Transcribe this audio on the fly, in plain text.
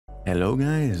Hello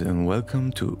guys and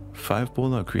welcome to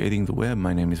 5polar creating the web.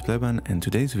 My name is Pleban and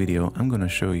today's video I'm gonna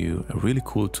show you a really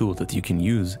cool tool that you can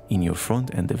use in your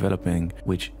front-end developing,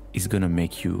 which is gonna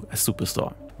make you a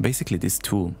superstar. Basically this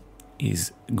tool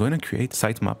is gonna create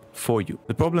sitemap for you.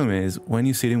 The problem is when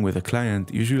you're sitting with a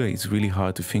client, usually it's really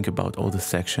hard to think about all the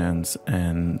sections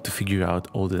and to figure out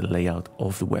all the layout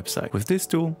of the website. With this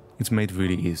tool, it's made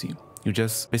really easy. You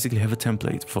just basically have a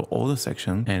template for all the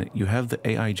sections and you have the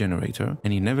AI generator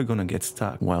and you're never gonna get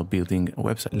stuck while building a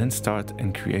website. Let's start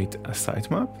and create a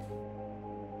sitemap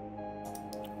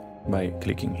by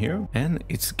clicking here, and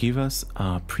it's give us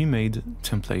a pre-made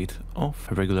template of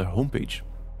a regular homepage.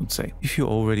 Would say if you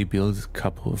already built a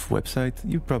couple of websites,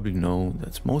 you probably know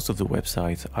that most of the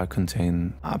websites are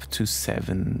contain up to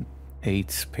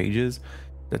 7-8 pages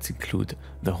that include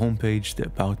the homepage, the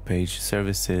about page,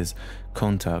 services,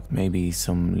 contact, maybe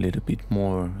some little bit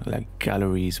more like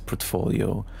galleries,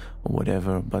 portfolio or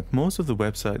whatever, but most of the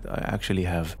website actually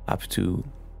have up to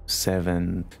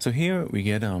 7. So here we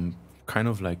get kind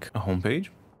of like a homepage,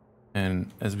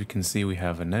 and as we can see we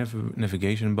have a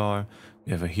navigation bar,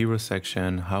 we have a hero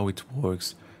section, how it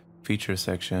works, feature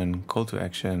section, call to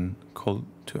action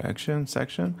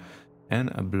section,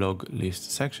 and a blog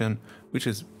list section, which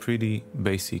is pretty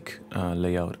basic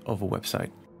layout of a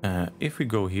website. If we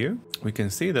go here, we can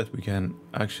see that we can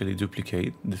actually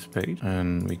duplicate this page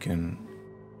and we can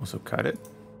also cut it.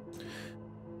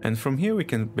 And from here we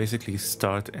can basically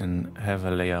start and have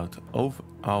a layout of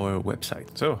our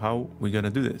website. So how we gonna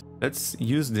do this? Let's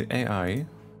use the AI,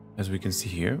 as we can see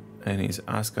here, and it's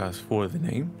ask us for the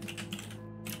name.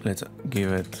 Let's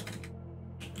give it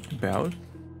about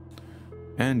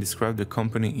and describe the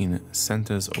company in a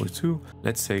sentence or two.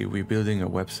 Let's say we're building a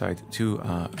website to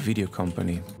a video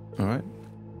company. All right.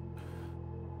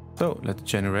 So let's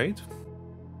generate.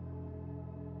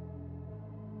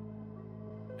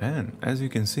 And as you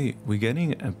can see, we're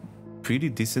getting a pretty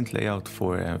decent layout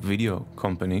for a video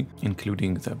company,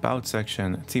 including the about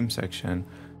section, theme section,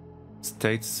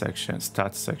 stats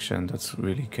section that's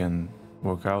really can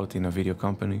work out in a video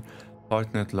company,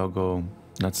 partner logo.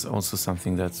 That's also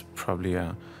something that's probably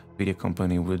a video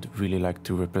company would really like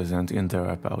to represent in their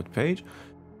about page,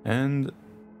 and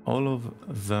all of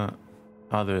the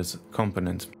others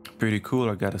components. Pretty cool,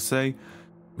 I gotta say,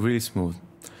 really smooth.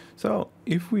 So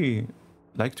if we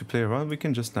like to play around, we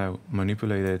can just now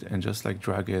manipulate it and just like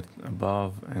drag it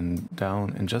above and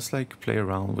down and just like play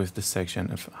around with the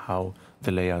section of how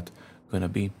the layout gonna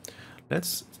be.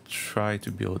 Let's try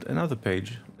to build another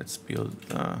page. Let's build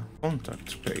a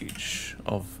contact page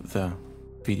of the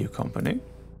video company.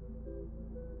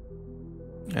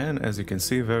 And as you can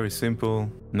see, very simple,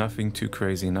 nothing too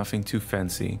crazy, nothing too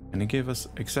fancy. And it gave us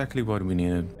exactly what we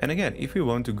needed. And again, if we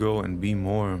want to go and be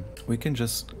more, we can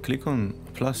just click on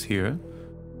plus here.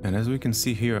 And as we can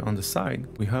see here on the side,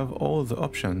 we have all the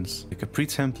options, like a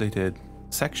pre-templated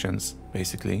sections,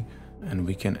 basically, and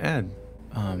we can add.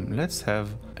 Let's have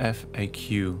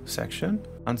FAQ section,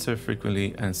 answer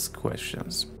frequently asked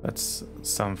questions. That's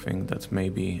something that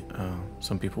maybe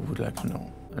some people would like to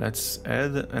know. Let's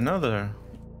add another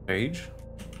page,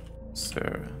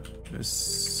 services.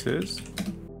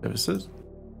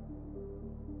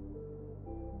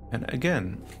 And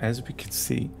again, as we can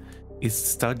see, it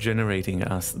starts generating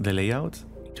us the layout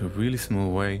in a really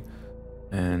smooth way.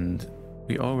 And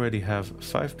we already have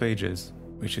 5 pages,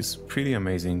 which is pretty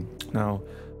amazing. Now,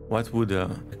 what would a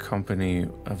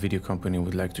video company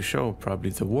would like to show? Probably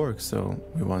the work. So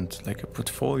we want like a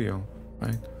portfolio,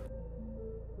 right?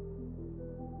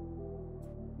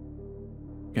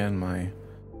 Again,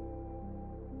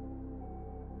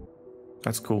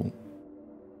 that's cool.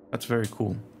 That's very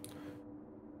cool.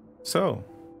 So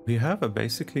we have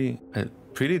basically a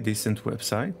pretty decent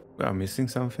website. We are missing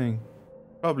something.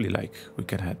 Probably like we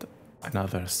can add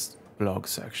another blog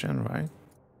section, right?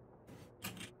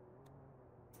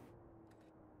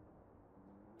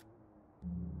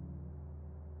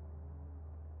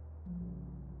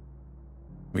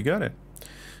 We got it.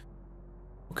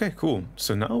 Okay, cool.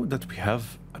 So now that we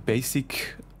have a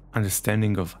basic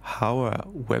understanding of how a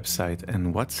website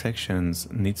and what sections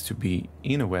needs to be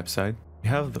in a website, we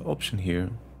have the option here,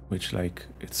 which like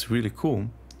it's really cool,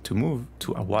 to move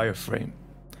to a wireframe.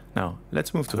 Now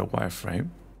let's move to the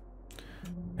wireframe.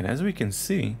 And as we can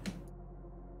see,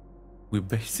 we're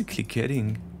basically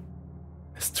getting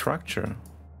a structure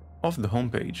of the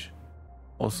homepage.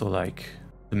 Also like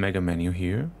the mega menu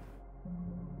here,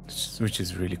 which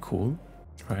is really cool,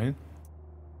 right?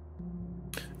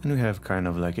 And we have kind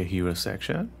of like a hero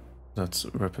section, that's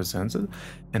represented.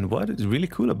 And what is really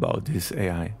cool about this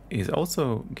AI is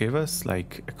also gave us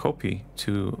like a copy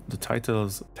to the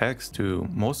titles, text, to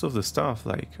most of the stuff.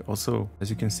 Like also, as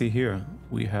you can see here,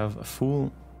 we have a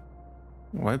full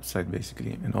website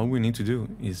basically, and all we need to do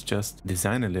is just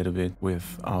design a little bit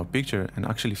with our picture and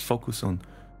actually focus on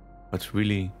what's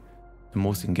really the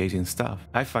most engaging stuff.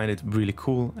 I find it really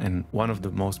cool, and one of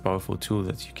the most powerful tools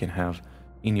that you can have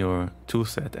in your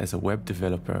toolset as a web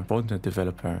developer, .NET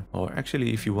developer, or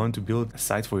actually if you want to build a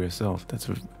site for yourself, that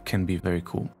can be very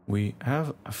cool. We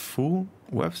have a full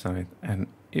website, and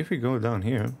if we go down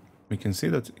here, we can see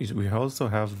that we also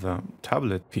have the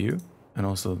tablet view and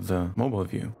also the mobile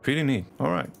view. Pretty neat.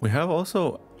 All right, we have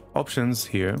also options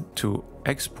here to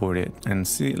export it and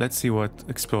let's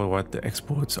explore what the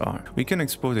exports are. We can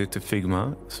export it to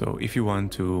Figma. So if you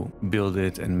want to build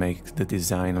it and make the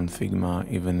design on Figma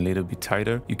even a little bit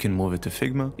tighter, you can move it to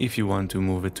Figma. If you want to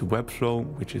move it to Webflow,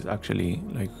 which is actually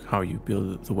like how you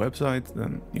build the website,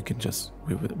 then you can just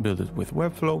build it with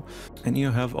Webflow. And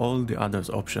you have all the other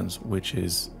options, which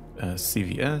is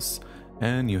CVS,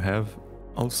 and you have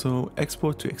also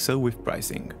export to Excel with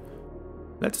pricing.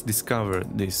 Let's discover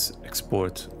this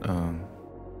export.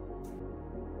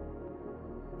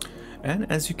 And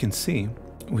as you can see,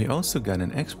 we also got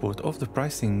an export of the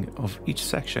pricing of each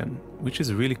section, which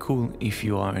is really cool if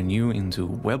you are new into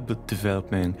web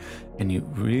development and you're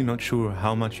really not sure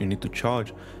how much you need to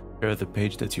charge per the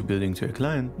page that you're building to a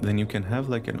client. Then you can have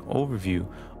like an overview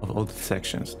of all the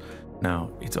sections. Now,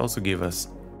 it also gives us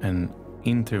an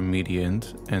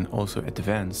intermediate and also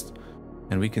advanced.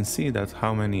 And we can see that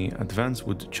how many advanced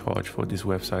would charge for this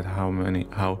website,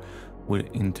 how would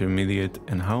intermediate,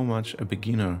 and how much a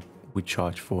beginner would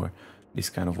charge for this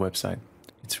kind of website.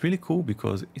 It's really cool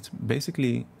because it's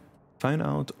basically find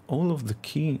out all of the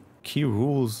key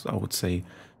rules, I would say,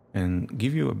 and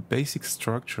give you a basic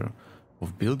structure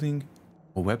of building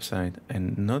a website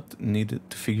and not needed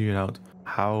to figure out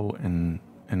how and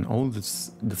all the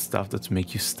stuff that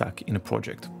make you stuck in a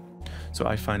project. So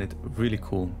I find it really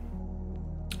cool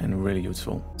and really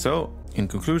useful. So in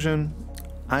conclusion,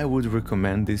 I would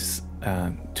recommend this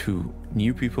to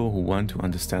new people who want to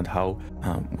understand how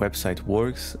website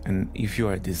works. And if you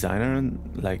are a designer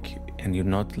and you're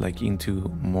not like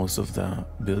into most of the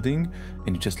building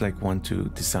and you just like want to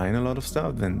design a lot of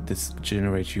stuff, then this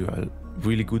generates you a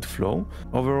really good flow.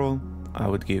 Overall, I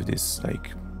would give this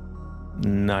like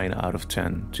 9 out of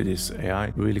 10 to this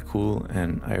AI. Really cool,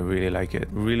 and I really like it.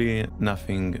 Really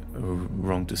nothing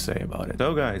wrong to say about it.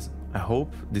 So guys, I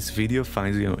hope this video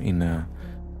finds you in a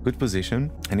good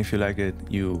position, and if you like it,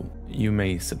 you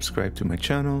may subscribe to my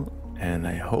channel, and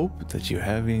I hope that you're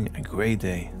having a great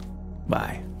day.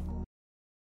 Bye.